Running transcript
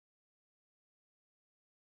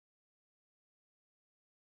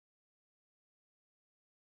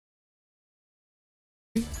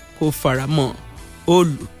kó faramọ́.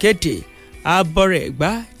 Olùkéde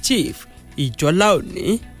Abọ́rẹ̀gbá Chief Ìjọlá Òní.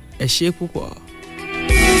 Ẹ ṣé púpọ̀.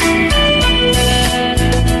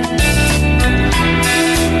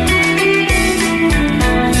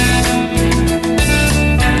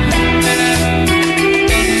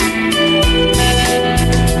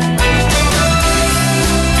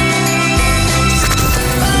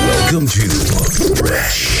 Welcome to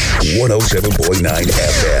Fresh 107.9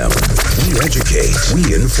 FM. We educate,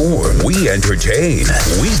 we inform, we entertain,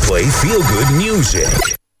 we play feel-good music.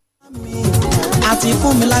 Àti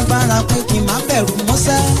fún mi lágbára pé kí n má bẹ̀rù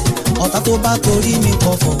mọ́sẹ́, ọ̀tá tó bá torí mi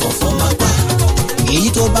kọ̀fọ̀ máa pa, èyí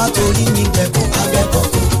tó bá torí mi gbẹ̀kọ̀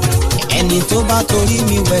abẹ́kọ̀kọ̀, ẹni tó bá torí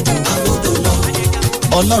mi wẹ̀dùn agbódò lọ.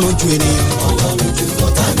 Ọlọ́run ju ènìyàn, Ọlọ́run ju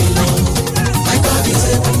ọ̀tá mi lọ. My God is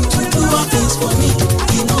able to do all things for me.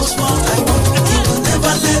 He knows what I want. He will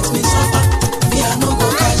never let me suffer. Fear no go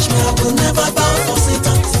catch me. I will never bow for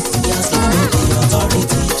Satan. He has given me the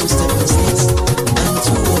authority to step on snakes and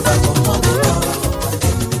to overcome all the power of the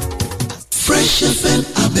enemy. Fresh FM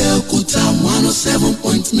Abeokuta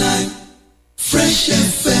 107.9. Fresh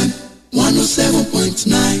FM 107.9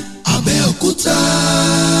 Abeokuta.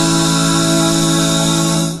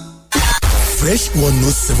 Fresh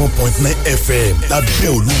 107.9 FM lábẹ́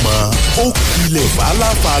Olúmọ ó kilẹ̀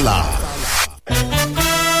fàlàfàlà.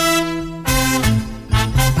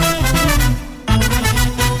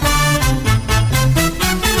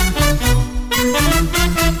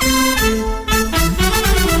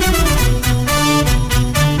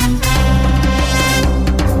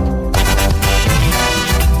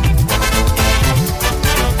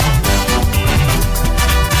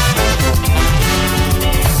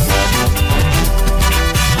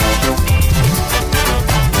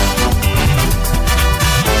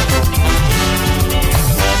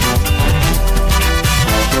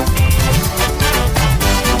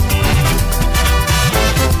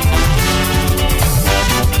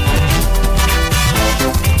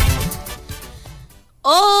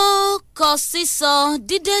 sísọ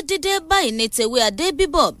dídé báyìí ní tèwé adé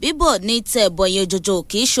bíbọ̀ ní tẹ̀bọ̀yìn òjòjò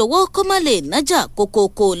kì í ṣòwò kó má lè nájà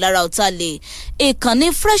kókókó lára ọ̀tá lè. Ìkànnì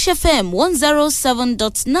Fresh FM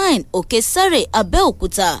 107.9 òkè sáré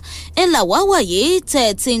Abẹ́òkúta ńlá wá wàyé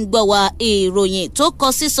tẹ̀ tí ń gbọ́ wa ìròyìn tó kọ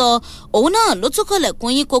sísọ òun náà ló tún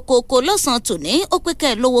kọlẹ̀kùn yín kókókó lọ́sàn-án tòní ó pé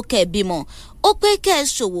kẹ́ ẹ lówó kẹ́ ẹ bímọ ó pé kẹ́ ẹ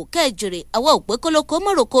ṣòwò kẹ́ ẹ jèrè àwa ò pé kólókó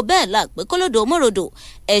mọ́ròkó bẹ́ẹ̀ là pé kólódò mọ́ròdò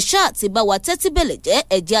ẹ̀ṣá àti bá wa tẹ́tí bẹ̀lẹ̀ jẹ́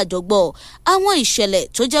ẹ̀jẹ̀ àjọgbọ́ àwọn ìṣẹ̀lẹ̀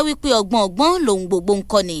tó jẹ́ wípé ọgbọ́n lòun gbogbo ń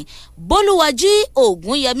kọ́ni. Bólúwàjí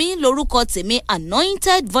Ògúnyẹmí lórúkọ tèmi,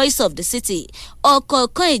 anointed voice of the city,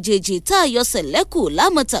 ọ̀kọ̀ọ̀kan èjèèjì tá a yọ sẹ̀lẹ́kù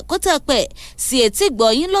lámọ̀tà kọ́tàpẹ̀ sí etí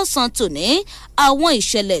gbọ̀yìn lọ́sàn-án tòní. Àwọn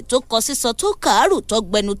ìṣẹ̀lẹ̀ tó kọ sísọ tó kàárù tó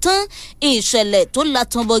gbẹnu tán, ìṣẹ̀lẹ̀ tó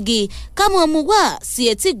latanbọ̀gì kámọ́ mu wá sí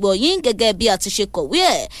etí gbọ̀yìn gẹ́gẹ́ bí a ti ṣe kọ̀wé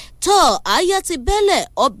ẹ̀ tọ́ àyà ti bẹ́lẹ̀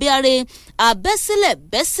ọbẹ̀arẹ̀ abẹ́sílẹ̀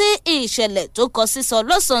bẹ́sí ìṣẹ̀lẹ̀ tó kọ sísọ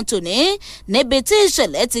lọ́sàn-án tòní níbi tí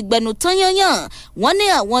ìṣẹ̀lẹ̀ ti gbẹnu tán yányàn. Wọ́n ní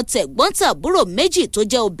àwọn tẹ̀gbọ́n-tàbúrò méjì tó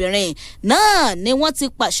jẹ́ obìnrin náà ni wọ́n ti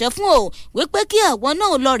pàṣẹ fún o wípé kí àwọn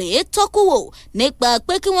náà lọ rèé tọ́kù wò nípa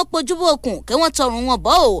pé kí wọ́n pojú bò okùn kí wọ́n tọrùn wọn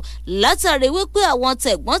bọ́ o látàrí wípé àwọn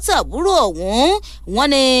tẹ̀gbọ́n-tàbúrò ọ̀hún wọ́n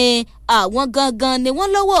ní àwọn gangan ni wọ́n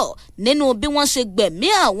lọ́wọ́ nínú bí wọ́n ṣe gbẹ̀mí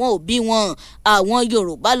àwọn òbí wọn. Àwọn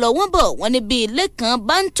Yorùbá lọ wọ́n bọ̀ wọ́n ní bí ilé kan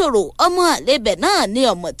bá ń tòrò ọmọ àlebẹ̀ náà ní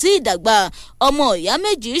ọmọ tí ìdàgbà ọmọ ìyá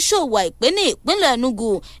méjì ṣòwò àìpé ní ìpínlẹ̀ Enugu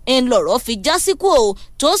ńlọrọ̀ fi já síkú o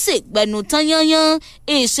tó sì gbẹnu tán yányán.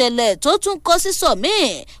 Ìṣẹ̀lẹ̀ tó tún kọ sísọ míì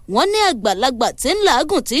wọ́n ní àgbàlagbà tí ń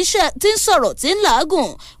làágùn tí ń sọ̀rọ̀ tí ń làágùn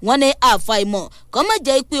wọ́n ní àfàìmọ̀ kọ́ má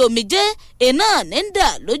jẹ́ pé omijé iná ní ń dà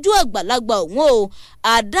lójú àgbàlagbà òun o.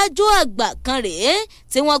 Adájọ́ àgbà kan rèé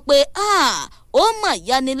tí wọ́n pe ó mà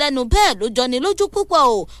yanilẹ́nu bẹ́ẹ̀ ló jọni lójú púpọ̀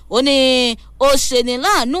o. Ó ní ó ṣeni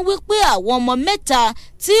láàánú wípé àwọn ọmọ mẹ́ta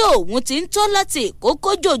tí òun ti ń tọ́ láti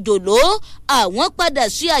ìkókó jòjòló àwọn padà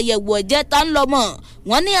sí àyẹ̀wò ẹ̀jẹ̀ tá ń lọ́mọ.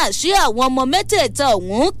 Wọ́n ní àṣé àwọn ọmọ mẹ́tẹ̀ẹ̀ta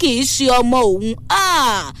òun kì í ṣe ọmọ òun.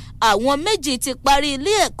 Àwọn méjì ti parí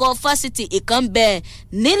ilé ẹ̀kọ́ fásitì, ìkan bẹ̀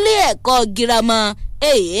nílé ẹ̀kọ́ girama.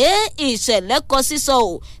 Ìṣẹ̀lẹ̀ kọ sísọ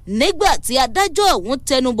o nígbà tí adájọ́ ọ̀hún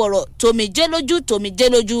tẹnubọ̀rọ̀ tòmijé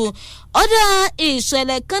lójú. Ọ̀dà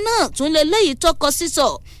ìṣẹ̀lẹ̀ kan náà tún lè léyìí tọkọ sísọ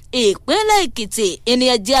ìpínlẹ̀ Èkìtì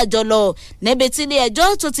ènìyàn jẹ́ àjọlọ níbi tí ilé ẹjọ́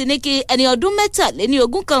tó ti ní kí ẹni ọdún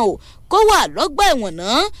 23 kan o kó wà lọ́gbà ẹ̀wọ̀n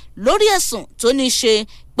náà lórí ẹ̀sùn tó ní ṣe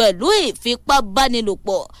pẹ̀lú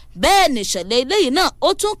ìfipábánilòpọ̀. Bẹ́ẹ̀ nìṣẹ̀lẹ̀ eléyìí náà ó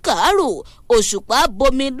tún kàárò òṣùpá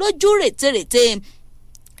bomi lójú rètérètè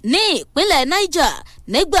ní ìpínlẹ̀ Niger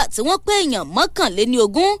nígbà tí wọ́n pé èèyàn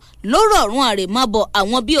 21 ló rọ̀rùn àrèmábọ̀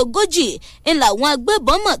àwọn bíi 40 ńlá àwọn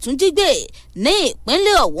agbébọn mọ̀ tún jí gbé ní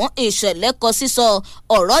ìpínlẹ̀ ọ̀hún. ìṣẹ̀lẹ̀ kọ sísọ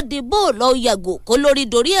ọ̀rọ̀ di bóòlù yàgò kó lórí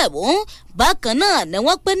dorí ẹ̀ mú. bákan náà ni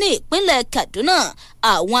wọ́n pé ní ìpínlẹ̀ Kaduna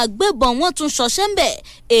àwọn agbébọn wọn tún ṣọṣẹ́ ń bẹ̀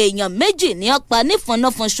èèyàn 2 ní ọ̀pá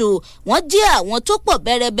nífọ̀nàfọ̀nṣù wọ́n jí àwọn tó pọ̀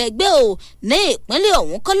bẹ́rẹ̀bẹ́ gbé o ní ìpínlẹ̀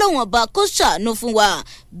ọ̀hún kọ́lọ́wọ́n bá kó ṣàánú fún wa.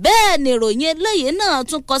 bẹ́ẹ̀ ni ìròyìn eléyìí náà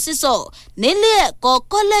tún kọ sísọ nílé ẹ̀kọ́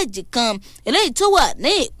kọ́lẹ́ẹ̀jì kan eléyìí tó wà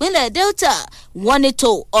ní ìpínlẹ̀ Delta wọ́n ní tó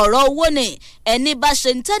ọ̀rọ̀ owó ni ẹni bá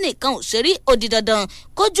ṣe ntẹ́nìkan ò ṣe rí ó di dandan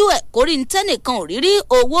kójú ẹ̀ kórí ntẹ́nìkan ò rírí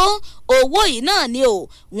owó yìí náà ni o.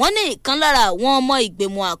 wọ́n ní ìkan lára àwọn ọmọ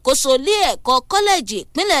ìgbìmọ̀ àkóso ilé ẹ̀kọ́ kọ́lẹ́ẹ̀jì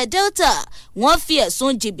ìpínlẹ̀ Delta wọ́n fi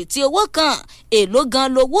ẹ̀sùn jìbìtì owó kan èló gan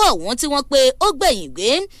lowó ọ̀hún tí wọ́n pé ó gbẹ̀yìn gbé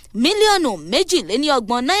mílíọ̀nù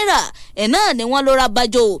 22 náírà ẹ̀ náà ni wọ́n ló ra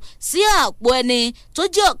bàjọ́ sí àpò ẹni tó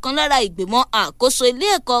jẹ́ ọ̀kan lára ìgbìmọ̀ àkóso ilé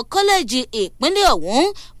ẹ̀kọ́ kọ́lẹ́ẹ̀jì ìpínlẹ̀ ọ̀hún.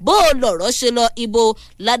 bó lọ̀rọ̀ ṣe lọ ibo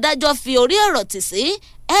ládájọ́ fi orí ọ̀rọ̀ tì sí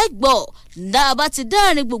ẹ gbọ́ dábàá ti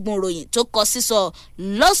dáàrin gbùngbùn ròyìn tó kọ sísọ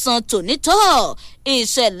lọ́sàn-án tòní tọ́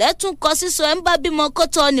ìṣẹ̀lẹ̀ tún kọ sísọ ẹ̀ ń bá bímọ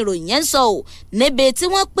kọ́tọ́ níròyìn yẹn ń sọ ò níbi tí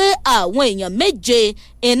wọ́n pé àwọn èèyàn 7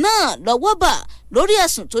 iná lọ́wọ́ bà lórí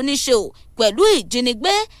ẹ̀sùn tó ní ṣe ò pẹ̀lú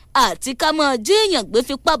ìjínigbé àti ká máa jí èèyàn gbé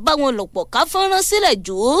fipá bá wọn lò pọ̀ ká fọ́nrán sílẹ̀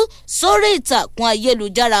jù ú sórí ìtàkùn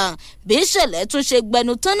ayélujára bí ìṣẹ̀lẹ̀ tún ṣe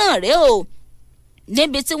gbẹnu tán náà rèé o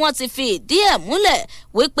níbi tí wọ́n ti fi ìdí ẹ̀ múlẹ̀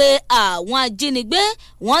wípé àwọn ajínigbé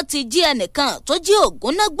wọ́n ti jí ẹnìkan tó jí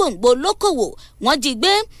ògúnnágbòǹgbò lókòwò wọ́n jí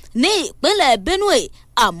gbé ní ìpínlẹ̀ Benue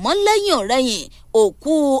àmọ́ lẹ́yìn ọ̀rẹ́yìn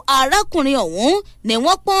òkú arákùnrin ọ̀hún ni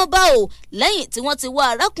wọ́n pọ́n bá o lẹ́yìn tí wọ́n ti wá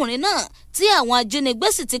arákùnrin náà tí àwọn ajínigbé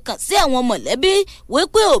sì ti kàn sí àwọn mọ̀lẹ́bí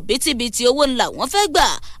wípé òbítíbitì owó ńlá wọ́n fẹ́ gbà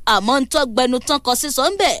àmọ́ ń tọ́gbẹnu tán kọ sísọ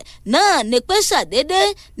ń bẹ̀ náà ni pé ṣàdédé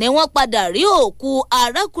ni wọ́n padà rí òkú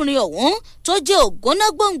arákùnrin ọ̀hún tó jẹ́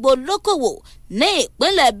ògúnnágbòǹgbò lókòwò ní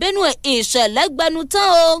ìpínlẹ̀ Benue. ìṣẹ̀lẹ̀ gbẹnu tán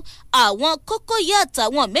o àwọn kókó yìí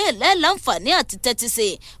àtàwọn mẹ́ẹ̀lẹ́ láǹfààní àti tẹ́tí sí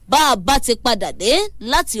bá a bá ti padà dé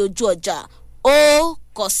láti ojú ọjà ó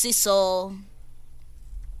kọ sísọ.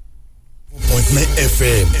 1.9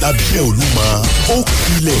 FM lábẹ́ Olúmọ ó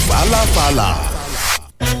kilẹ̀ fàlàfàlà.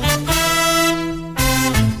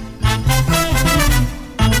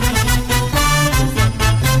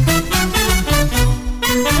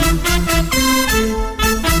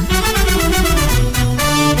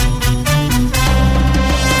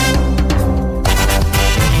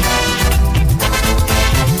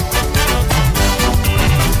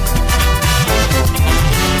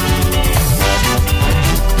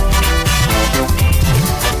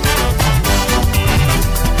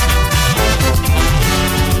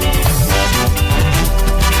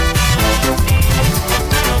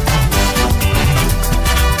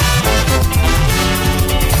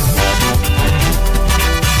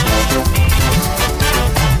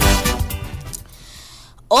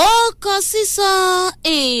 sísọ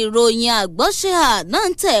ìròyìn àgbọ́ṣe àná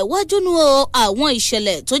ń tẹ̀ wájú nu àwọn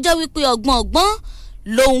ìṣẹ̀lẹ̀ tó jẹ́ wípé ọgbọ́n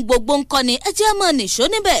lòun gbogbo ń kọ́ni ẹ jẹ́ mọ́ nìṣó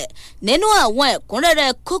níbẹ̀ nínú àwọn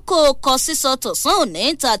ẹ̀kúnrẹ́rẹ́ kókó kọ sísọ tọ̀sán òní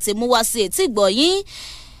ta ti mú wá sí etí gbọ̀yìn.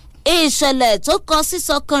 ìṣẹ̀lẹ̀ tó kọ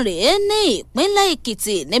sísọ kan rèé ní ìpínlẹ̀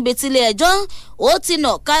Èkìtì níbi tílé ẹjọ́ ó ti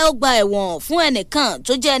nà ká ó gba ẹ̀wọ̀n fún ẹnìkan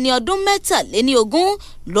tó jẹ́ ẹni ọdún 23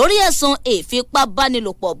 lórí ẹ̀sùn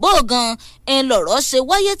ìfipábánilòpọ̀ bóògan ń lọ̀rọ̀ ṣe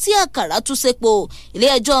wáyé tí àkàrà tú sépo. ilé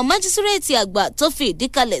ẹjọ́ májísírèètì àgbà tó fi ìdí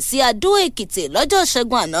kalẹ̀ sí Adó Èkìtì lọ́jọ́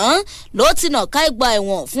Ṣẹ́gun àná ló ti nà ká ìgbà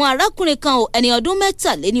ẹ̀wọ̀n fún arákùnrin kan ẹni ọdún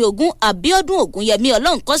 23 Abíọ́dún Ògúnyẹmí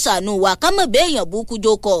ọlọ́nkọ́sàánú wa kámọ̀bẹ́ èèyàn burúkú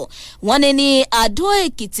jókòó. wọ́n ní ní Adó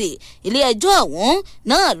Èkìtì ilé ẹjọ́ ọ̀hún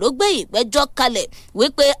náà ló gbé ìgbẹ́jọ́ kalẹ̀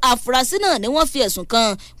wípé afurasí náà ni wọ́n fi ẹ̀sùn kan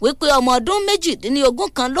wípé ọmọ ọdún 18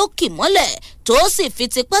 kan ló kì mọ́lẹ̀ tó sì fi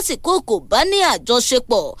tipátìkúùkù bá ní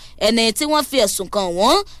àjọṣepọ̀. ẹni tí wọ́n fi ẹ̀sùn kàn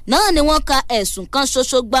wọ́n náà ni wọ́n ka ẹ̀sùn kan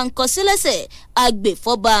ṣoṣo gbáǹkọ sílẹ̀sẹ̀.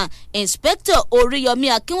 agbèfọ́ba inspector Oríyọmí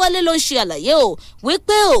Akínwálé ló ń ṣe àlàyé o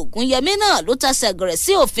wípé Ògúnyẹmí náà ló tasẹ̀ àgẹ̀rẹ̀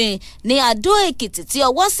sí òfin ní Adó Èkìtì tí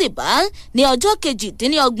ọwọ́ sì bá ní ọjọ́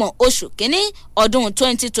 28 oṣù kínní ọdún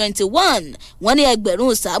 2021. wọ́n ní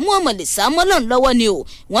ẹgbẹ̀rún sàámú ọmọlẹ̀ sàámọ́lọ́n lọ́wọ́ ni o.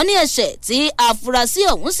 wọ́n ní ẹ̀ṣẹ̀ tí afurasí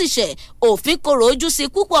ọ̀hún sì ṣẹ̀ òfin kòrò ojú sí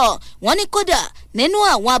púpọ̀. wọ́n ní kódà nínú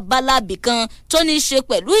àwọn abala abìkan tó ní í ṣe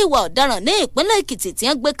pẹ̀lú ìwà ọ̀daràn ní ìpínlẹ̀ Èkìtì tí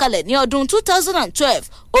wọ́n gbé kalẹ̀ ní ọdún 2012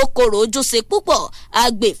 ó korò ojú sí púpọ̀.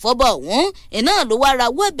 Agbèfọ́ba ọ̀hún iná ló wá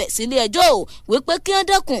rawọ́ ẹ̀bẹ̀ sílé ẹjọ́ o wípé kí wọ́n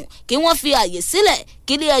dẹ́kun kí wọ́n fi àyè sílẹ̀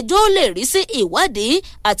kí ilé ẹjọ́ lè rí sí ìwádìí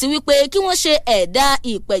àti wípé kí wọ́n ṣe ẹ̀dà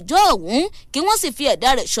ìpẹ̀jọ́ ọ̀hún kí wọ́n sì fi ẹ̀dà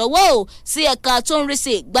rẹ̀ ṣọwọ́ o sí ẹ̀ka tó ń rí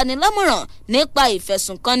sí ìgbanilámọ̀ràn nípa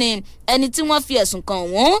ìfẹ̀sùnkanni. Ẹni tí wọ́n fi ẹ̀sùn kàn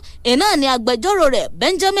wọ́n iná ni agbẹjọ́rò rẹ̀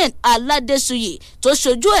Benjamin Aladesuyi tó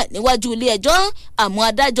ṣojú ẹ̀ níwájú ilé ẹjọ́. Àmọ́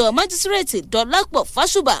adájọ́ májísírèètì Dọlápọ̀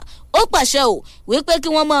Fásùbà ó pàṣẹ o wípé kí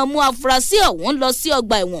wọ́n máa mú afurasí ọ̀hún lọ sí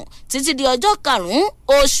ọgbà ẹ̀wọ̀n títí di ọjọ́ 5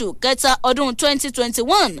 oṣù kẹta ọdún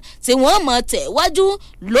 2021 tí wọ́n máa tẹ̀ wájú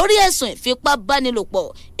lórí ẹ̀sùn ìfipábánilòpọ̀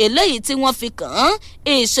eléyìí tí wọ́n fi kàn án.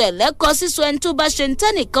 Ìṣẹ̀lẹ̀ kọ sísọ ẹni tó bá ṣe ń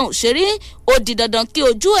tẹ́nìkan ò ṣe rí ó di dandan kí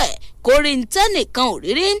ojú ẹ̀ kó rí ń tẹ́nìkan ò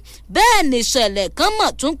rírí. Bẹ́ẹ̀ ni ìṣẹ̀lẹ̀ kan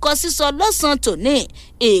mọ̀ tún kọ sísọ lọ́sàn-án tòní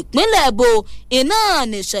ìpínlẹ̀ èbó iná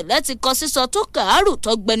nìṣẹ̀lẹ̀ ti kọ sísọ tó kàárù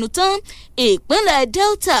tó gbẹnu tán. Ìpínlẹ̀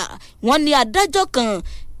Delta wọ́n ní adájọ́ kan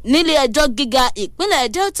nílé ẹjọ́ gíga ìpínlẹ̀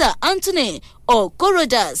Delta Anthony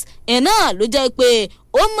Okorojas iná ló jẹ́ pé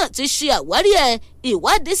ó mọ̀ ti ṣe àwárí ẹ̀.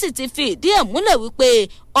 Ìwádìí sì ti fi ìdí ẹ̀ múlẹ̀ wípé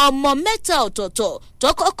ọmọ mẹ́ta ọ̀tọ̀ọ̀tọ̀ tó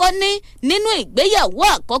kọ́kọ́ ní nínú ìgbéyàwó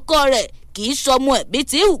àkọ́kọ́ rẹ̀ kì í sọmọ ẹ̀bí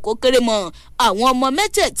tí ìhù kó kéré mọ́. Àwọn ọmọ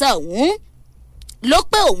mẹ́tẹ̀ẹ̀ta ọ̀hún ló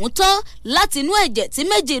pé òun tán láti inú ẹ̀jẹ̀ tí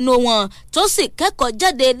méjì inú wọn tó sì kẹ́kọ̀ọ́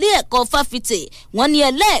jáde ilé ẹ̀kọ́ fáfitì. Wọ́n ní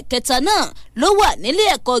ẹlẹ́ẹ̀kẹta náà ló wà nílé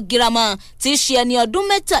ẹ̀kọ́ girama tí í ṣe ẹni ọdún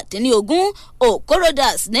 17.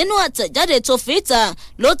 Okorodas nínú àtẹ̀jáde tó fi ìta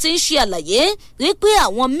ló ti ń ṣe àlàyé wípé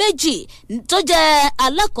àwọn méjì tó jẹ́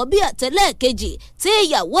alákọ̀ọ́bí àtẹlẹ́ẹ̀kejì tí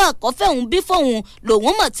ìyàwó àkọ́fẹ́ òun bí fóun lòun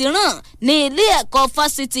mọ̀ ti rán ní ilé ẹ̀kọ́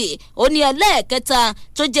fásitì. Ó ní ẹlẹ́ẹ̀kẹta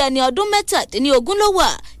tó jẹ́ ẹni ọdún 17 ló wà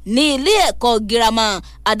ní ilé ẹ̀kọ́ girama.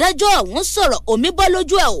 Adájọ́ ọ̀hún sọ̀rọ̀ omi bọ́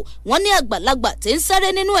lójú ẹ̀ o. Wọ́n ní àgbàlagbà tí ń sáré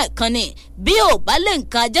nínú ẹ̀kan ni bí ò bá lè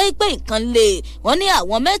nǹkan ajẹ́ pé nǹkan lè. Wọ́n ní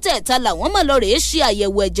àwọn mẹ́tẹ̀ẹ̀ta làwọn mọ̀ lọ rèé ṣe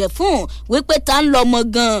àyẹ̀wò ẹ̀jẹ̀ fún wípé ta ń lọ mọ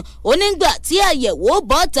gan-an. Onígbà tí àyẹ̀wò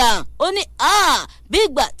bọ́ ta ó ní bí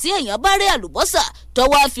ìgbà tí èèyàn bá rí àlùbọ́sà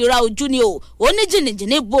tọwọ́ àfira ojú ni o. Ó ní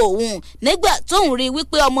jìnnìjìnnì bo òun nígbà tóun rí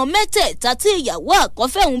wípé ọmọ mẹ́tẹ̀ẹ̀ta tí ìyàwó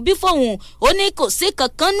àkọ́fẹ́ òun bí fóun ó ní kò sí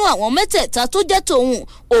kankan nú àwọn mẹ́tẹ̀ẹ̀ta tó jẹ́ tòun.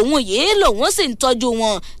 Òun yìí lòun sì ń tọ́jú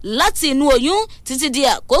wọn láti inú oyún títí di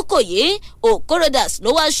àkókò yìí. Okorodas ló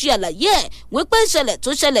wá ṣe àlàyé ẹ̀ wípé ìṣẹ̀lẹ̀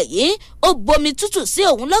tó ṣẹlẹ̀ yìí ó bomi tútù sí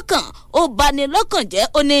òun lọ́kàn ó bani lọ́kàn jẹ́.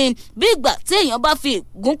 Ó ní bí ìgbà tí èèyàn bá fi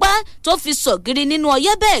ìgúnpá tó fi sọ̀gìrì nínú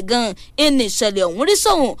ọyẹ́ bẹ́ẹ̀ gan ẹni ìṣẹ̀lẹ̀ ọ̀hún rí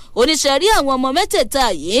sóhun. Oníṣẹ́ rí àwọn ọmọ mẹ́tẹ̀ẹ̀ta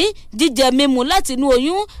yìí jíjẹ mímu láti inú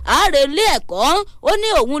oyún àárẹ̀ ilé ẹ̀kọ́. Ó ní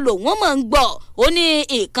òun lòun mọ̀ ń gbọ́. Ó ní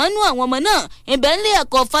ìkànnú àwọn ọmọ náà ibẹ̀ nílé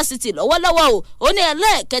ẹ̀kọ́ fásitì lọ́wọ́lọ́wọ́ o. Ó ní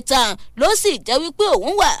ẹlẹ́ẹ̀kẹta ló sì jẹ́ wípé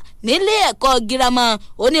òun wà nílé ẹ̀kọ́ girama.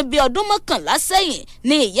 Ó ní bí ọdún 11 sẹ́yìn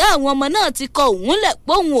ni ìyá àwọn ọmọ náà ti kọ òun lẹ̀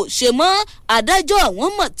pé òun ò ṣe mọ́. Adájọ́ àwọn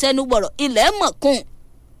mọ̀ tẹnubọ̀rọ̀ ilẹ̀ mọ̀kún.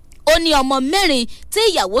 Ó ní ọmọ 4 tí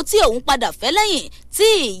ìyàwó tí òun padà fẹ́ lẹ́yìn tí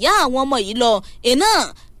ìyá àwọn ọmọ yìí lọ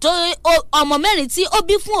iná tó ọmọ 4 tí ó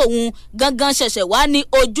bí fún òun gangan ṣẹ̀ṣẹ̀ wá ní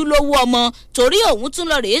ojúlówó ọmọ torí òun tún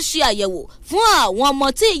lọ rèé ṣe àyẹ̀wò fún àwọn ọmọ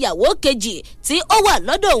tí ìyàwó kejì tí ó wà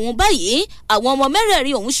lọ́dọ̀ òun báyìí. Àwọn ọmọ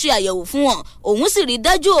 4 òun ṣe àyẹ̀wò fún wọn òun sì rí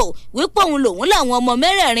dájú wípé òun lòun làwọn ọmọ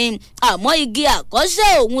 4 àmọ́ igi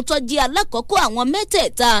àkọ́ṣẹ́ òun tó jí alákọ̀ọ́kọ́ àwọn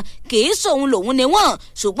mẹ́tẹ̀ẹ̀ta kì í sòun lòun ni wọ́n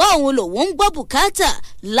ṣùgbọ́n òun lòun ń gbọ́ bùkátà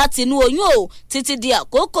láti inú oyún o títí di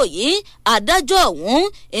àkókò yìí. Adájọ́ ọ̀hún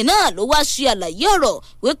iná ló wá ṣe àlàyé ọ̀rọ̀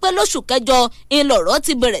wípé lóṣù kẹjọ ìlọ̀rọ̀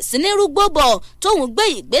ti bẹ̀rẹ̀ sí ní rúgbó bọ̀ tóun gbé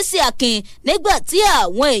ìgbésẹ̀ akin nígbà tí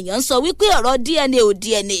àwọn èèyàn ń sọ wípé ọ̀rọ̀ DNA ò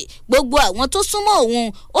DNA. Gbogbo àwọn tó súnmọ́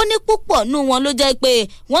òun ó ní púpọ̀ nú wọn ló jẹ́ pé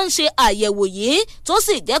wọ́n ń ṣe àyẹ̀wò yìí tó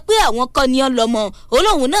sì jẹ́ pé àwọn kan ní ọlọ́mọ.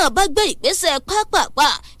 Olóhùn náà bá gbé ìgbésẹ̀ pápápá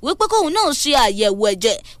wípé kóhun náà ṣe àyẹ̀wò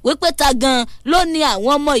ẹ̀jẹ̀ wípé ta gan ló ní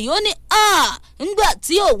àwọn ọmọ yìí. Ó ní ńgbà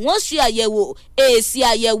tí òun ó ṣe àyẹ̀wò èsì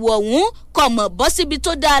àyẹ̀wò ọ̀hún kò mọ̀ bọ́ síbi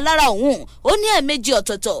tó dáa lára òun. Ó ní ẹ̀ẹ̀mejì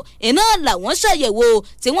ọ̀tọ̀ọ̀tọ̀ iná làwọn ṣàyẹ̀wò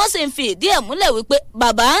tí wọ́n sì ń fi ìdí ẹ̀ múlẹ̀ wípé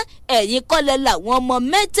bàbá ẹ̀yin kọ́lẹ̀ làwọn ọmọ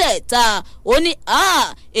mẹ́tẹ̀ẹ̀ta. Ó ní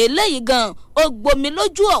eléyìí gan ó gbomi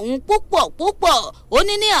lójú ọ̀hún púpọ̀. Ó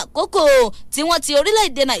ní ní àkókò tí wọ́n ti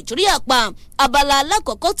orílẹ̀-èdè Nàìjíríà pa abala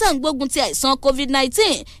alákọ̀ọ́kọ́ tá à ń gbógun ti àìsàn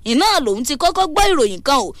COVID-19 iná lòun ti kọ́kọ́ gbọ́ ìròyìn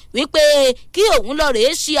kan wípé kí òun lọ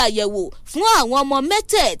rèé ṣe àyẹ̀wò fún àwọn ọmọ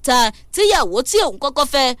mẹ́tẹ̀ẹ̀ta tíyàwó tí òun kọ́kọ́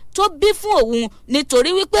fẹ́ tó bí fún òun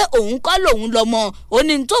nítorí wípé òun kọ́ lòun lọ́mọ. Ó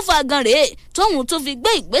ní tó fa gan rèé tóun tó fi gbé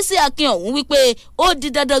ìgbésẹ̀ akin ọ̀hún wípé ó di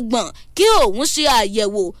dandan gbọ̀n kí òun ṣe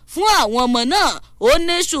àyẹ̀wò fún àwọn ọmọ náà ó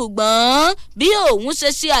ní ṣùgbọ́n bí òun ṣe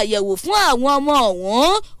ṣe àyẹ̀wò fún àwọn ọmọ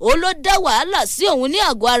ọ̀hún ó ló dá wàhálà sí òun ní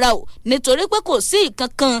àgọ́ ara o nítorí pé kò sí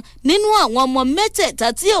ìkankan nínú àwọn ọmọ mẹ́tẹ̀ẹ̀ta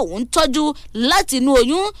tí òun ń tọ́jú láti inú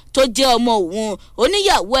oyún tó jẹ́ ọmọ òun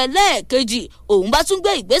oníyàwó ẹlẹ́ẹ̀kejì òun bá tún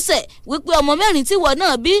gbé ìgbésẹ̀ wípé ọmọ mẹ́rin tí wọ́n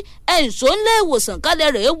náà bí ẹ̀ǹṣó ńlẹ̀ ìwòsàn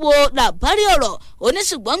kálẹ̀ rẹ̀ wo làbárí ọ̀rọ̀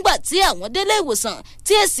oníṣùgbọ́n gbà tí àwọn délé ìwòsàn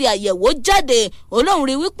tí èsì àyẹ̀wò jáde olóhùn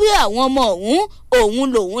rí wípé àwọn ọmọ òun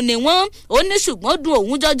lòun ni wọ́n ó ní ṣùgbọ́n dùn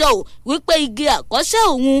òun jọjọ o wípé igi àkọ́ṣẹ́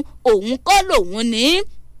òun kọ́ lòun ní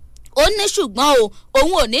ó ní ṣùgbọ́n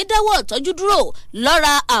òun ò ní dáwọ́ ìtọ́jú dúró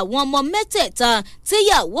lọ́ra àwọn ọmọ mẹ́tẹ̀ẹ̀ta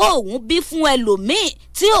tíyàwó òun bí fún ẹlòmíì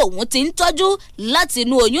tí òun ti ń tọ́jú láti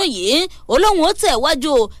inú oyún yìí olóhùn ó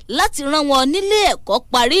tẹ̀wájú láti rán wọn nílé ẹ̀kọ́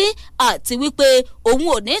parí àti wípé òun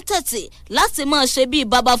ò ní tẹ̀tì láti máa ṣe bíi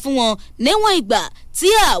bàbá fún wọn níwọ̀n ìgbà tí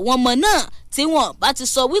àwọn ọmọ náà tí wọn bá ti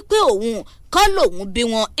sọ wípé òun kọ́ lòun bí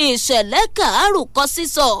wọn ìṣẹ̀lẹ̀ kàárù kọ́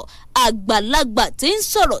sísọ àgbàlagbà tí ń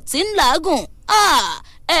sọ̀rọ̀ tí ń làágùn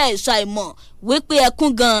ẹ ṣàìmọ̀ wípé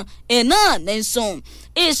ẹkún gan iná ní sùn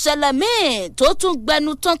ìṣẹ̀lẹ̀ míì tó tún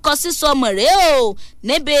gbẹnu tán kọ sísọ mọ̀rẹ́ o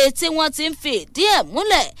níbi tí wọ́n ti ń fi ìdí ẹ̀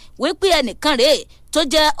múlẹ̀ wípé ẹnìkan rèé tó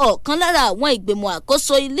jẹ́ ọ̀kan lára àwọn ìgbìmọ̀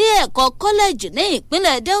àkóso ilé ẹ̀kọ́ kọ́lẹ́jì ní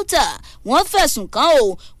ìpínlẹ̀ Delta wọ́n fẹ̀sùn kàn ó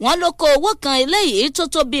wọ́n ló kó owó kan eléyìí tó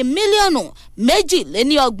tó bíi mílíọ̀nù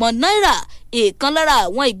 22 náírà ìkan lára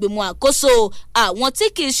àwọn ìgbìmọ̀ àkóso àwọn tí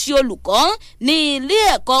kì í ṣe olùkọ́ ní ilé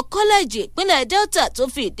ẹ̀kọ́ kọ́lẹ́jì ìpínlẹ̀ Delta tó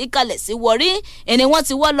fi ìdí kalẹ̀ sí Warri ẹni wọ́n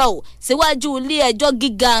ti wọ́ lọ síwájú ilé ẹjọ́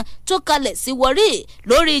gíga tó kalẹ̀ sí Warri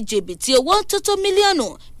lórí jìbìtì owó tó tó mílíọ̀nù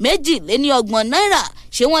 22 náírà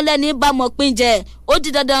ṣé wọ́n lẹ́ni bá mọ pín jẹ ó di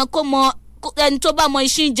dandan kó mọ ẹni tó bá mọ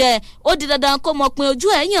iṣẹ́ jẹ ó di dandan kó mọ pin ojú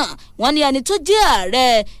ẹ̀ yàn wọ́n ní ẹni tó jẹ́ ààrẹ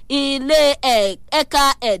ilé ẹ̀ka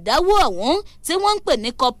ẹ̀dáwó ọ̀hún tí wọ́n ń pè ní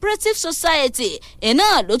cooperative society iná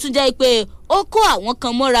ló tún jẹ́ pé ó kó àwọn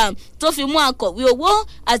kan mọ́ra tó fi mú akọ̀wé owó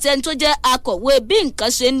àti ẹni tó jẹ́ akọ̀wé bí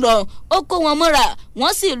nǹkan ṣe ń lọ ó kó wọn mọ́ra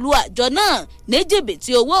wọ́n sì lu àjọ náà ní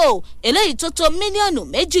jìbìtì owó eléyìí tó tó mílíọ̀nù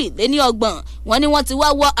 22 wọ́n ní wọ́n ti wá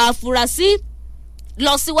wọ́ afurasí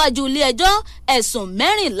lọ síwájú ilé ẹjọ́ ẹ̀sùn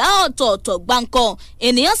 14 ọ̀tọ̀ọ̀tọ̀ gbáǹkọ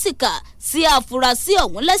ènìyàn sì kà sí afurasí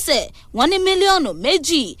ọ̀hún lẹ́sẹ̀ wọ́n ní mílíọ̀nù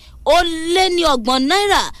 2.6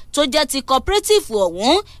 náírà tó jẹ́ ti cooperative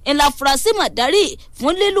ọ̀hún ńlá afurasí mọ̀dárì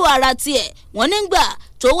fún lílù ara tiẹ̀ wọ́n nígbà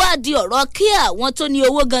tó wá di ọ̀rọ̀ kí àwọn tó ní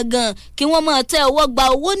owó gangan kí wọ́n máa tẹ ọwọ́ gba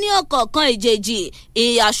owó ní ọ̀kọ̀ọ̀kan ìjèjì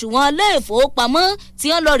àsùnwọ̀n ilé ìfowópamọ́ tí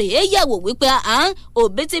wọ́n lọ rèé yẹ̀wò wípé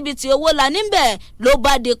òbítíbitì owó la níbẹ̀ ló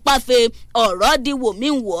bá di páfe ọ̀rọ̀ di wòmí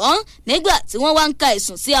wọ̀ nígbà tí wọ́n wá ń ka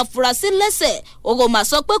ẹ̀sùn sí afurasí lẹ́sẹ̀ ògòmà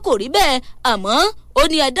sọ pé kò rí bẹ́ẹ̀ àmọ́ ó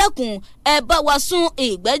ní ẹ dákun ẹ bá wa sún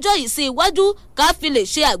ìgbẹ́jọ́ yìí sí iwájú ká fi lè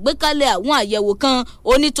ṣe àgbékalẹ̀ àwọn àyẹ̀wò kan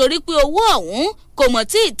ó nítorí pé owó ọ̀hún kò mọ̀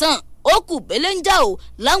tí ì tán ó kù bẹ́lẹ́ ń já o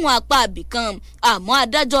láwọn apá àbìkan àmọ́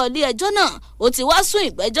adájọ́ ilé ẹjọ́ náà ó ti wá sún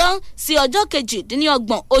ìgbẹ́jọ́ sí ọjọ́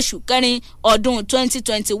 28 oṣù kẹrin ọdún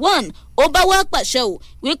 2021 ó bá wá pàṣẹ o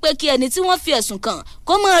wípé kí ẹni tí wọ́n fi ẹ̀sùn kàn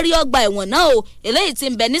kó máa rí ọgbà ẹ̀wọ̀n náà o eléyìí tí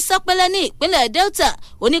ń bẹ ní Sápẹ́lẹ́ ní ìpínlẹ̀ Delta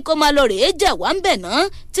ó ní kó máa lọ rèé jẹ̀ wá ń bẹ̀ náà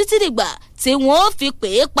títí dìgbà tí wọ́n ó fi pè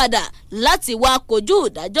é padà láti wá kojú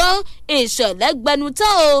ìdájọ́ ìṣẹ̀lẹ̀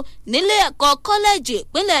gbẹnután o nílé ẹ̀kọ́ kọ́lẹ́jì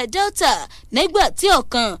ìpínlẹ̀ Delta nígbà tí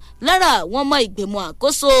ọ̀kan lára àwọn ọmọ ìgbìmọ̀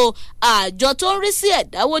àkóso àjọ tó ń rí sí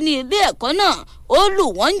ẹ̀dáwó ní ilé ẹ̀kọ́ náà ó lù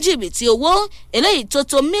wọ́n jìbìtì owó eléyìí tó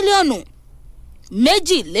tó mílíọ̀nù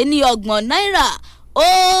 22 náírà ó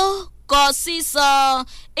kọ sísọ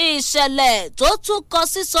ìṣẹ̀lẹ̀ tó tún kọ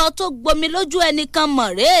sísọ tó gbomi lójú ẹnìkan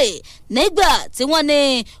mọ̀rẹ́ nígbà tí wọ́n ní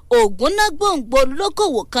ògúnnágbòǹgbò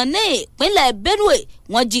lókòwò kan ní ìpínlẹ̀ Benue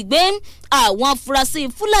wọ́n jí gbé àwọn afurasí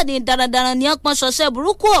Fúlàní darandaran ní ọpọ́n ṣọṣẹ́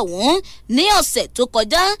burúkú ọ̀hún ní ọ̀sẹ̀ tó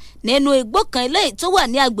kọjá nínú igbó kan eléyìí tó wà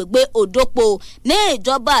ní agbègbè Òdòpó ní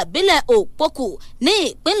ìjọba àbílẹ̀ Òpókù ní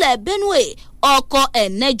ìpínlẹ̀ Benue ọkọ̀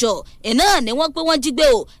ẹ̀nẹ́jọ iná ni wọ́n pé wọ́n jí gbé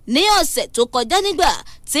o ní ọ̀sẹ̀ tó kọjá nígbà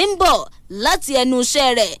tí ń bọ̀ láti ẹnu iṣẹ́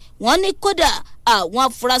rẹ̀ wọ́n ní kódà àwọn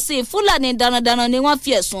afurasí Fúlàní darandaran ni wọ́n fi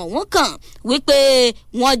ẹ̀sùn ọ̀hún kàn wípé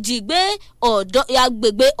wọ́n jí gbé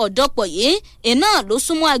agbègbè Ọ̀dọ́pọ̀ yìí iná ló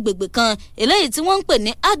súnmọ́ agbègbè kan eléyìí tí wọ́n ń pè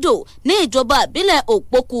ní Ado ní ìjọba àbílẹ̀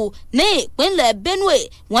Òpókù ní ìpínlẹ̀ Benue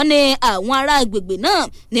wọ́n ní àwọn ará agbègbè náà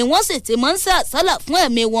ni wọ́n sì ti máa ń sá àsálà fún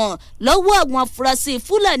ẹ̀mí wọn lọ́wọ́ àwọn afurasí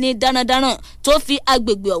Fúlàní darandaran tó fi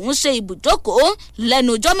agbègbè ọ̀hún ṣe ibùjókòó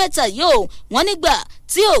lẹ́nu ọjọ́ mẹ́ta yìí wọ́n nígbà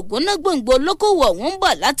tí ògúnnágbòǹgbò olókòwò ọ̀hún ń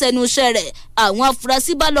bọ̀ látẹnu iṣẹ́ rẹ̀ àwọn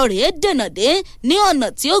afurasí bá lọ rèé dènà dé ní ọ̀nà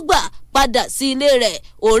tí ó gbà padà sí ilé rẹ̀.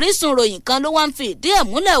 Orísun ròyìn kan ló wá ń fi ìdí ẹ̀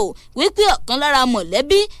múlẹ̀ o wípé ọ̀kan lára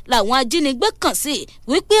mọ̀lẹ́bí làwọn ajínigbé kàn sí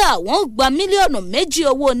wípé àwọn ò gba mílíọ̀nù 2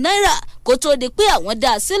 owó náírà kó tó di pé àwọn dá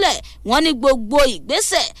a sílẹ̀. Wọ́n ní gbogbo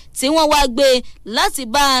ìgbésẹ̀ tí wọ́n wá gbé láti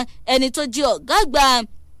bá ẹni tó jí ọ̀gá àgbà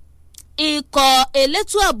ikọ̀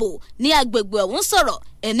elétò ààbò ní agbègbè ọ̀hún sọ̀rọ̀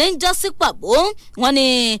ẹni ń já sí pàbó. Wọ́n ní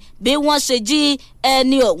bí wọ́n ṣe jí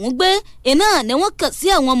ẹni ọ̀hún gbé iná ni wọ́n kàn sí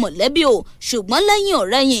àwọn mọ̀lẹ́bí o, ṣùgbọ́n lẹ́yìn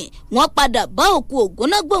ọ̀rẹ́yìn wọ́n padà bá òkú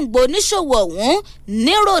ògúnnágbòǹgbò oníṣòwò ọ̀hún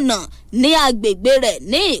nírònà ní agbègbè rẹ̀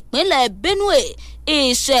ní ìpínlẹ̀ Benue.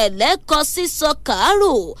 Ìṣẹ̀lẹ̀ kọ sísọ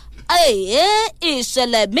kàárò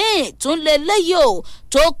ìṣẹ̀lẹ̀ míì tún lè léyìí o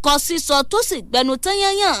tó kọ sísọ tó sì gbẹnu tán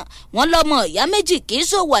yányàn. Wọ́n lọ́mọ ìyá méjì kì í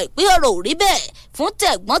ṣòwò àìpé ọ̀rọ̀ ò rí bẹ́ẹ̀ fún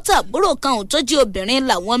tẹ̀gbọ́n-tàbúrò kan tó jí obìnrin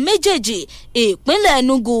làwọn méjèèjì. Ìpínlẹ̀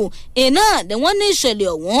Enugu iná ni wọ́n ní ìṣẹ̀lẹ̀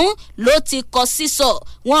ọ̀hún ló ti kọ sísọ.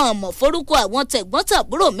 Wọn mọ̀ forúkọ àwọn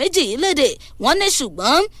tẹ̀gbọ́n-tàbúrò méjì yìí lédè. Wọ́n ní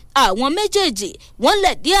ṣùgbọ́n àwọn méjèèjì wọ́n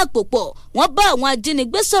lẹ̀dí àpò pọ̀. Wọ́n bá àwọn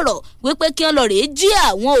ajínigbé sọ̀rọ̀ wípé kí wọ́n lọ rèé jí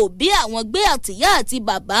àwọn òbí àwọn gbé àtìyá àti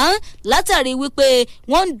bàbá látàrí wípé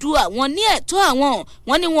wọ́n ń du àwọn ní ẹ̀tọ́ àwọn.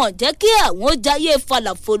 Wọ́n ní wọn jẹ́ kí àwọn ó jayé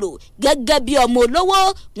falàfolò gẹ́gẹ́ bí ọmọ olówó.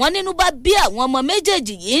 Wọ́n nínú bá bí àwọn ọmọ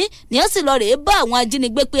méjèèjì yìí ni ó sì lọ rèé bá àwọn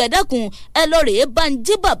ajínigbé pé ẹ dákun ẹ lọ rèé bá ń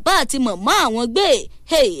jí bàbá àti màmá àwọn gbé.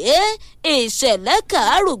 Ìṣẹ̀lẹ̀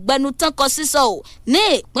kàárù gbẹnu tán kọ sísọ ò ní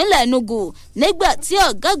ìpínlẹ̀ Enugu nígbà tí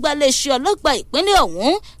ọ̀gá àgbà iléeṣẹ́ ọlọ́pàá ìpínlẹ̀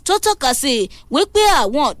ọ̀hún tó tọ́ka sí wípé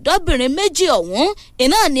àwọn ọ̀dọ́bìnrin méjì ọ̀hún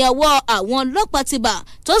iná ní ọwọ́ àwọn ọlọ́pàá ti bà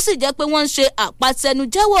tó sì jẹ́ pé wọ́n ń ṣe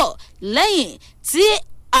àpatẹnujẹ́wọ̀ lẹ́yìn tí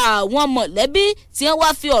àwọn mọ̀lẹ́bí tí wọ́n wá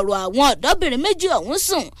fi ọ̀rọ̀ àwọn ọ̀dọ́bìnrin méjì ọ̀hún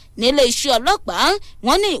sùn nílé iṣẹ́ ọlọ́pàá.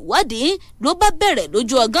 Wọ́n ní ìwádìí ló bá bẹ̀rẹ̀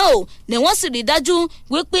lójú ọgán o ni wọ́n sì rí dájú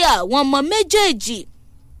wípé àwọn ọmọ méjèèjì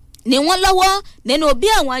ni wọ́n lọ́wọ́ nínú bí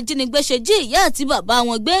àwọn ajínigbé ṣe jí ìyá àti bàbá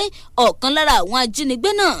wọn gbé. Ọ̀kan lára àwọn ajínigbé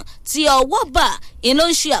náà tí ọwọ́ bà ń ló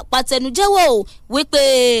ń ṣe àpatẹnujẹ́wọ́ o wípé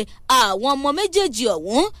àwọn ọmọ méjèèjì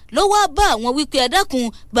ọ̀hún ló wá bá àwọn wípé ẹ dákun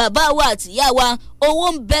bàbá wa àtìyá wa owó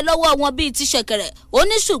ń bẹ lọ́wọ́ wọn bíi ti ṣẹ̀kẹ̀rẹ̀. Ó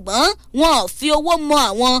ní ṣùgbọ́n wọn ò fi owó mọ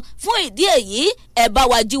àwọn. Fún ìdí èyí ẹ bá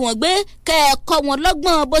wa jí wọn gbé kẹ́ ẹ kọ́ wọn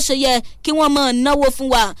lọ́gbọ́n bó ṣe yẹ kí wọ́n máa náwó fún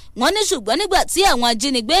wa. Wọ́n ní ṣùgbọ́n nígbà tí àwọn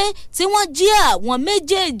ajínigbé tí wọ́n jí àwọn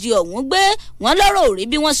méjèèjì ọ̀hún gbé wọ́n lọ́rọ̀ ò rí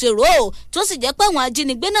bí wọ́n ṣe rò ó tó sì jẹ́ pé àwọn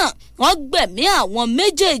ajínigbé náà wọ́n gbẹ̀mí àwọn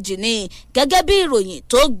méjèèjì ni gẹ́gẹ́ bí ìròyìn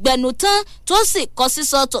tó gbẹnu tán tó sì kọ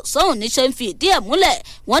sísọ tọ̀sán níṣẹ́ ń fi ìdí ẹ̀ múlẹ̀.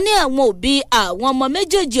 Wọ́n ní àwọn òbí àwọn ọmọ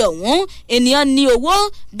méjèèjì ọ̀hún ènìyàn ní owó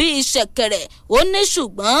bíi ṣẹ̀kẹ̀rẹ̀. Ó ní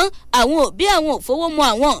ṣùgbọ́n àwọn òbí àwọn ò fowó mọ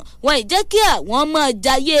àwọn wọn ì jẹ́ kí àwọn ọmọ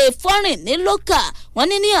jayé fọ́rìn ní lókà. Wọ́n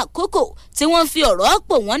ní àkókò tí wọ́n fi ọ̀rọ̀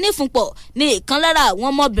pò wọ́n nífunpọ̀ ní ìkan lára àwọn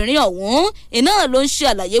ọmọbìnrin ọ̀hún iná ló ń ṣe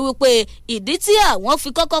àlàyé wípé ìdí tí àwọn fi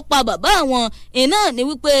kọ́kọ́ pa bàbá àwọn iná ni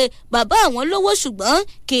wípé bàbá àwọn lówó ṣùgbọ́n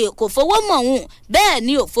kò fowó mọ̀ òun bẹ́ẹ̀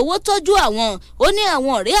ni ò fowó tọ́jú àwọn. Ó ní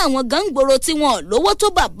àwọn ọ̀rẹ́ àwọn gángboro tí wọn lówó tó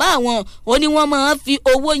bàbá àwọn. Ó ní wọ́n máa ń fi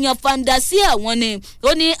owó yan fanda sí àwọn ni.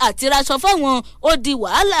 Ó ní àtiraṣọ fáwọn ó di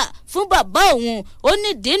wàhálà fún bàbá òun. Ó ní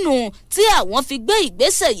dínú tí àwọn fi gbé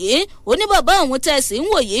ìgbésẹ̀ yìí. Ó ní bàbá òun tẹ̀sí ń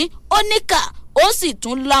wò yìí ó níkà ó sì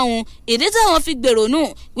tún láhùn. Ìdí táwọn fi gbèrò nù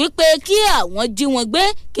wípé kí àwọn jí wọn gbé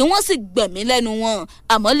kí wọ́n sì gbẹ̀mí lẹ́nu wọn.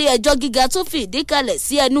 Àmọ́lé ẹjọ́ gíga tó fi ìdí kalẹ̀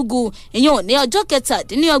sí Enugu ìyẹn ò ní ọjọ́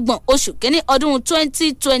 27 oṣù kínní ọdún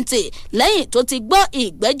 2020 lẹ́yìn tó ti gbọ́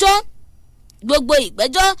ìgbẹ́jọ́ gbogbo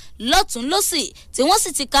ìgbẹ́jọ́ lọ́tún lọ́sì tí wọ́n sì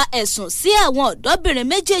ti ka ẹ̀sùn sí àwọn ọ̀dọ́bìnrin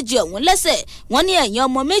méjèèjì ọ̀hún lẹ́sẹ̀. Wọ́n ní ẹ̀yin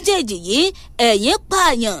ọmọ méjèèjì yìí ẹ̀yin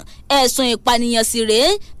pààyàn ẹ̀sùn ìpànìyàn sì rèé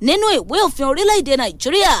nínú ìwé òfin orílẹ̀-èdè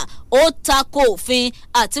Nàìjíríà. Ó tako òfin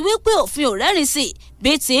àti wípé òfin ò rẹ́rìn sí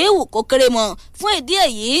bíi ti ìwù kó kéré mọ́. Fún ìdí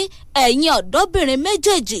èyí ẹ̀yin ọ̀dọ́bìnrin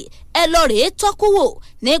méjèèjì ẹ lọ rèé tọ́kú wò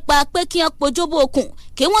nípa pé kí wọ́n pojóbó okùn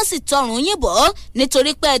kí wọ́n sì tọrùn yín bọ̀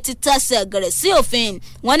nítorí pé ẹ ti tasẹ̀ gẹ̀rẹ̀ sí òfin.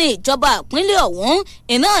 Wọ́n ní ìjọba ìpínlẹ̀ ọ̀hún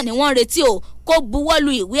iná ni wọ́n retí o kó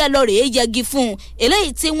buwọ́lu ìwé ẹlọ́rẹ̀ẹ́ yẹgi fún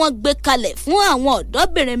eléyìí tí wọ́n gbé kalẹ̀ fún àwọn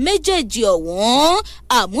ọ̀dọ́bìnrin méjèèjì ọ̀hún.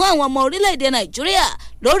 Àmú àwọn ọmọ orílẹ̀-èdè Nàìjíríà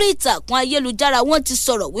lórí ìtàkùn ayélujára wọ́n ti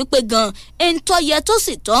sọ̀rọ̀ wípé gan ẹ̀ńtọ́yẹ tó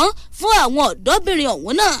sì tán fún àwọn ọ̀dọ́bìnrin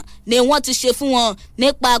ọ̀hún náà ni wọ́n ti ṣe fún wọn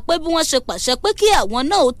nípa pé bí wọ́n ṣe pàṣẹ pé kí àwọn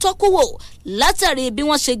náà ó tọ́kú wò látàrí bí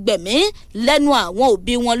wọ́n ṣe gbẹ̀mí lẹ́nu àwọn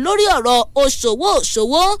òbí wọn lórí ọ̀rọ̀ òṣòwò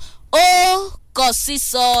ó kọ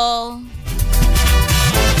sísọ.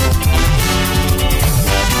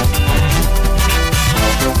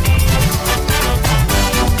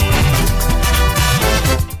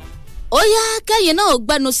 ó yá kẹ́yìn náà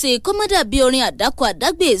gbẹ́nu sí i kó má dàbí orin àdákọ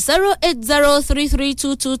àdágbé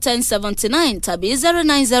 08033221079 tàbí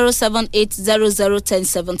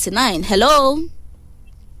 09078001079. Hello.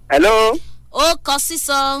 Hello. Ó kọ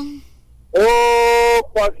sísọ. Ó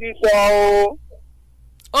pọ̀ sísọ o.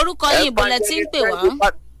 Orúkọ yín ìbọ̀lẹ̀ tí ń pè wá.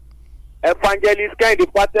 Evangelist Kẹ́hìndé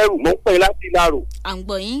Pátẹ́rù mo ń pè láti Ìlàrò. À ń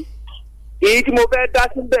gbọ́ yín. Èyí tí mo fẹ́ dá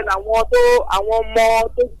síbẹ̀ làwọn ọmọ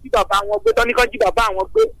tó jí bàbá wọn gbé tọ́ ní kán jí bàbá wọn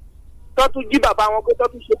gbé tọ́ tún jí bàbá wọn gbé tọ́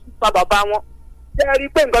tún ṣe sípa bàbá wọn. Ṣé ẹ rí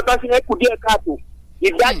i pé nǹkan tó ṣe yẹn kù díẹ̀ káàtó?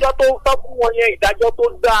 Ìdájọ́ tó tọ́kù wọn yẹn ìdájọ́ tó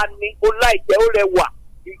dáa ni ó láìjẹ́ ó rẹwà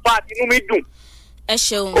ìfà inú mi dùn. Ẹ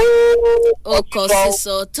ṣeun ọkọ̀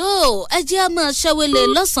sísọ tó ẹ jẹ́ a máa ṣẹ́wélé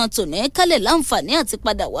lọ́sàn-án tòní kálẹ̀ láǹfààní àti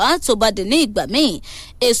padà wá tó bá dé ní ìgbà míì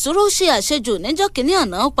èsúró ṣe àṣejù níjọ́ kìíní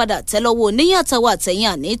àná padà tẹ́lọ́wọ́ oníyàtọ̀wọ́ àtẹ̀yìn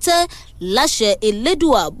ànítẹ́ láṣẹ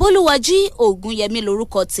elédùà bólúwájí ògúnyẹmí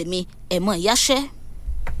lórúkọ tèmi ẹ̀mọ́ ìyáṣẹ́.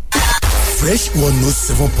 Fresh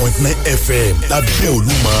 107.9 FM lábẹ́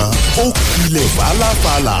Olúmọ ó kilẹ̀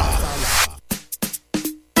fàlàfàlà.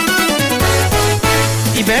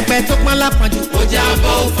 Ìbẹ́pẹ tó pọ́n lápọ̀jù ó jẹ́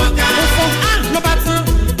abọ́ òfọ́ká. Ó fọ́ ló bá tán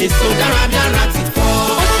èso dáradára ti fọ́.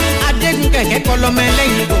 Adégún kẹ̀kẹ́ kọ́ lọ́mọ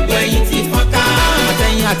ẹlẹ́yin gbogbo ẹ̀yìn ti fọ́ká.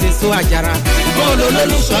 Àtẹ̀yìn àti èso àjàrà. Bọ́ọ̀lù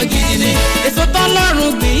olólùṣọ́ gidi ni. Èso tọ́lọ́run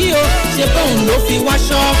gbìn yìí o ṣe bóun ló fi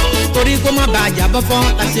wáṣọ. Torí kó má bàa jábọ́ fọ́n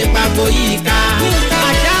la ṣe pàgọ́ yìí ká.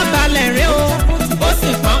 Àjà balẹ̀ rẹ o ó sì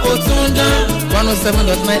pọ́n ó tún dán.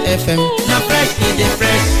 107.9 FM na fresh e dey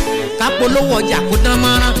fresh. Kápolówó ọjà kó dán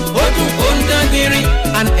mọ́rán ó dùn ó ń dán gbinrin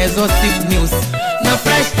and exhaustive news na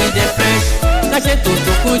fresh e dey fresh káṣe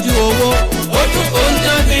tòótọ́ kúnjú owó ó dùn ó ń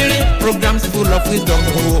dán gbinrin programs full of wisdom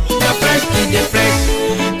o na fresh e dey fresh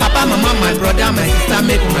papa mama my brother my sister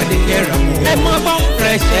make una dey hear am o ẹ mọ gbọ́n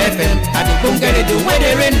fresh fm àdìgbòǹgẹ̀rẹ̀ dey wey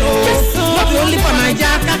dey rain o no be only for naija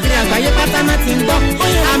káàkiri àgbáyé pátá náà ti ń gbọ́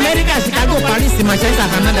amẹ́ríkà chicago paris manchester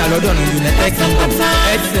canada london united kingdom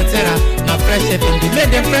etc na fresh fm dey make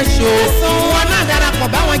dem fresh o. wọn náà darapọ̀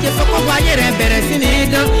báwọn jẹ sọ́kọ́gbọ́ ayé rẹ̀ bẹ̀rẹ̀ sí ní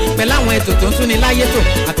dán pẹ̀lú àwọn ètò tó ń tún ní láyé tó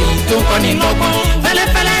àti èyí tó ń kọ́ni lọ́gbọ́n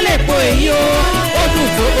fẹ́lẹ́fẹ́lẹ́ lè po èyí o ó dùn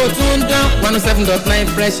tó o tún ń dán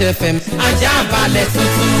 107.9 fresh fm ajá balẹ̀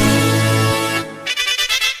tuntun.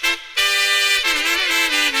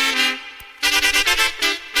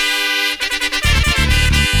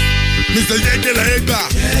 Mr. Jẹ́jẹ́ la yẹ gbà.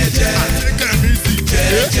 Àtẹ́kà mi sì.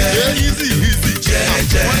 Easy.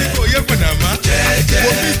 Wọ́n ní kò yẹ Panama.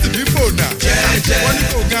 Wo bíìsì mi fònà. Wọ́n ní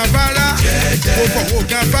kò gan bára. Mo fọwọ́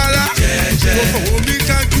gan bára. Mo fọwọ́ mi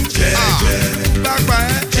kájú. Pápá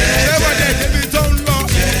ẹ. Ṣé wọ́n dẹ̀ débi tó ń lọ?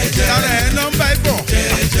 Lára ẹ̀ nọ́mbà ìbọ̀.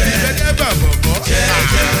 Ìgbẹ́jẹ́ bà bọ̀bọ̀.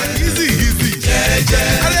 Easy.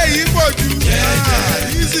 Alẹ́ yìí pọ̀ jù.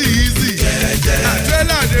 Easy.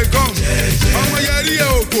 Àtẹ́lá dey come. Ọmọ yẹrí ẹ̀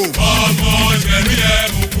òkò.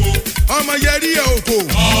 Ọmọ yẹrí ẹ̀ òkò.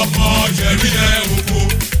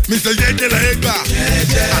 Mr. Jẹ́jẹ́ la yẹ gbà.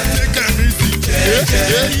 Àtẹ́kà mi sì.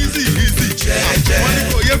 Easy. Wọ́n ní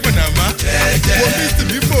kò yẹ Panama. Wo bíìsì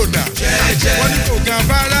mi fònà. Wọ́n ní kò gan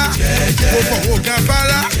bára. Mo fọwọ́ gan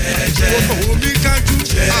bára. Mo fọwọ́ mi kájú.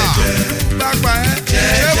 Pápá ẹ.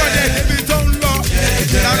 Ṣé wọ́n dẹ̀ débi tó ń lọ?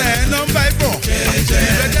 Lára ẹ̀ nọ́mbà ìbọ̀.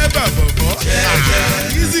 Ìgbẹ́jẹ́ bà bọ̀bọ̀.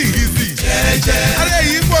 Easy. Alẹ́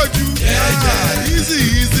yìí pọ̀ jù. Easy.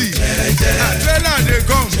 Àtẹ́lá dey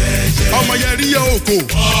come. Ọmọ yẹrí ẹ̀ òkò.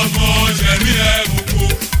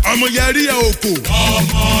 Ọmọ yẹrí ẹ̀ òkò.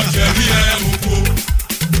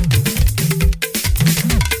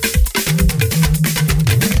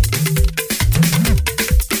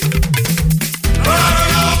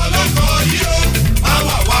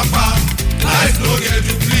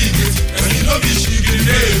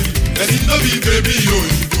 Baby, yo,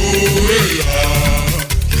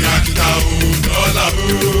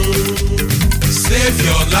 save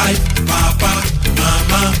your life, papa,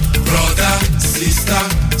 mama, brother, sister,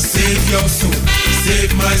 save your soul,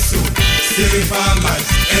 save my soul, save our lives.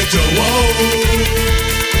 Ẹ jọ̀wọ́ o,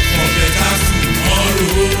 for better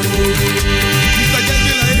tomorrow. Mr.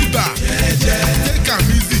 Jẹ́jẹ́ la yẹ gbà. Take am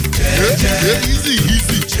easy.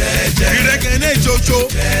 Easy. Ìrẹ́kẹ̀ ní ìṣoṣo.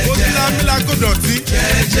 Ó ti lámìlá kó dọ̀tí.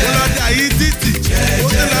 Ó lọ dà yí títì. Ó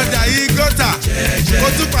ti lọ dà yí gọ́tà. Ó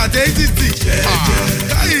tún pàdé títì.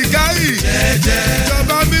 Káyì.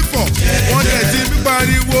 Ìjọba mi fọ̀. Wọ́n dẹ̀ ti mí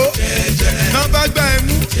pariwo. Náà bá gbà ẹ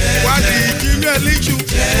mú. Wádìí ìkíní ẹ̀ líṣu.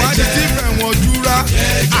 Wádìí tí fẹ̀wọ̀n jura.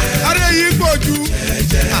 Adé yìí pọ̀ jù.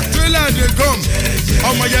 Trailer dey come.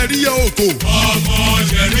 Ọmọ yẹrí ẹ̀ òkò.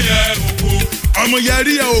 Ọmọ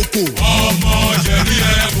yẹrí ẹ̀ òkò.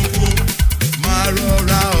 Máa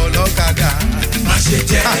rọra ọlọ́kadà. Má ṣe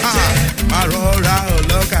jẹ́jẹ́. Máa rọra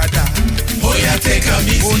ọlọ́kadà. Bóyá take am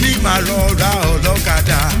easy. Mo ní máa rọra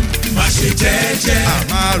ọlọ́kadà. Má ṣe jẹ́jẹ́.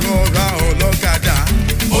 Máa rọra ọlọ́kadà.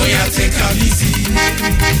 Bóyá take am easy.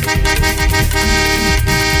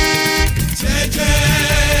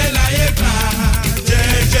 Jẹ́jẹ́ láyé gbà.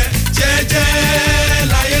 Jẹ́jẹ́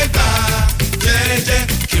láyé gbà.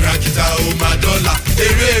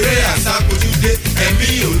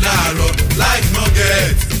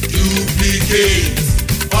 gate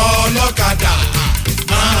ọlọ́kadà